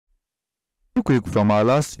real quick, from our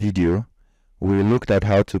last video, we looked at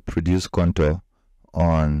how to produce contour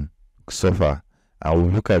on Sofa, and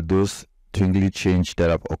we look at those twinkly change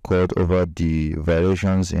that have occurred over the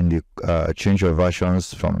variations in the change of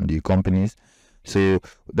versions from the companies. So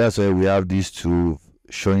that's why we have these two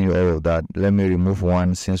showing you all of that. Let me remove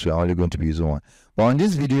one since we're only going to be using one. But on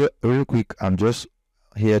this video, real quick, I'm just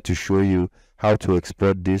here to show you how to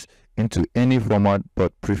export this into any format,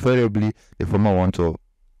 but preferably the format I want to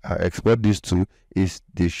export this to is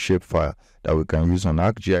the shapefile that we can use on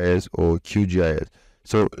ArcGis or QGIS.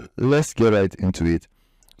 So let's get right into it.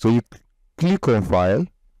 So you click on File,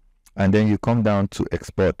 and then you come down to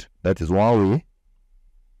Export. That is one way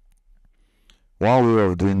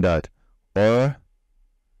of doing that. Or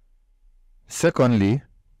secondly,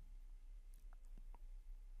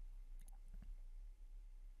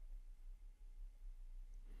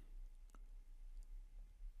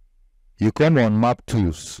 you come on Map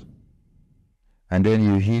Tools, and then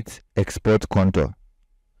you hit Export Contour.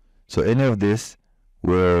 So any of this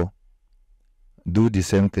will do the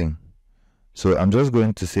same thing. So I'm just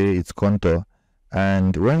going to say it's contour,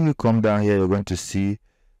 and when you come down here, you're going to see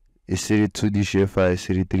a series 2D shapefile,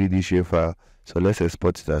 series 3D shapefile. So let's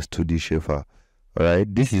export it as 2D shapefile. All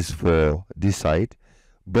right, this is for this site,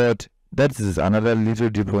 but that is another little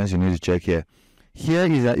difference you need to check here. Here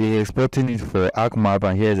is exporting it for ArcMap,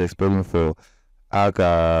 and here is exporting for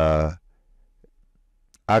ArcScene.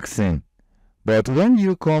 But when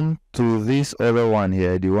you come to this other one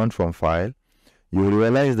here, the one from File, you will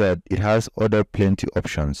realize that it has other plenty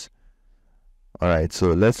options. All right, so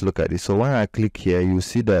let's look at it. So when I click here, you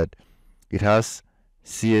see that it has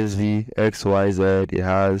CSV, XYZ, it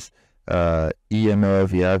has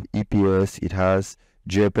EMF, you have EPS, it has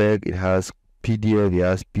JPEG, it has PDF, it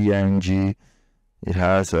has PNG, it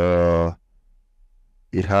has the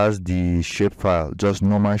shapefile, just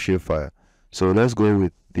normal shapefile. So let's go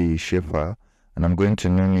with the shapefile, and I'm going to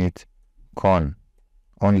name it con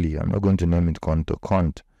only. I'm not going to name it contour,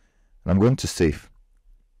 cont, and I'm going to save.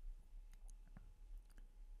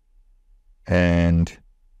 And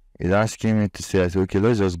it's asking me to say, I say, okay,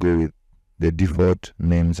 let's just go with the default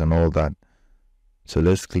names and all that. So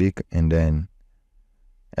let's click and then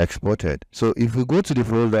export it. So if we go to the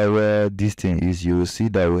folder where this thing is, you will see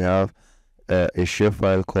that we have a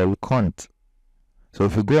shapefile called cont. So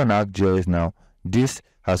if we go on ArcGis now, this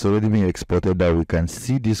has already been exported, that we can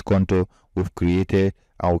see this contour we've created,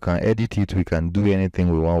 and we can edit it, we can do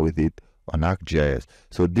anything we want with it on ArcGis.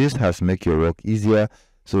 So this has made your work easier.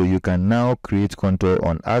 So you can now create contour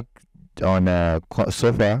on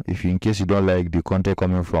Sofa. If you, in case you don't like the contour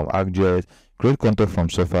coming from ArcGis, create contour from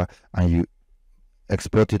Sofa and you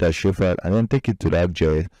export it as shapefile, and then take it to the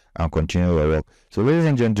ArcGis and continue your work. So ladies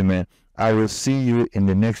and gentlemen, I will see you in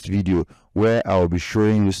the next video where I will be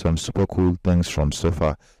showing you some super cool things from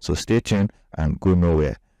Sofa. So stay tuned and go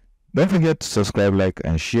nowhere. Don't forget to subscribe, like,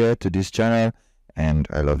 and share to this channel, and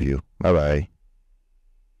I love you. Bye bye.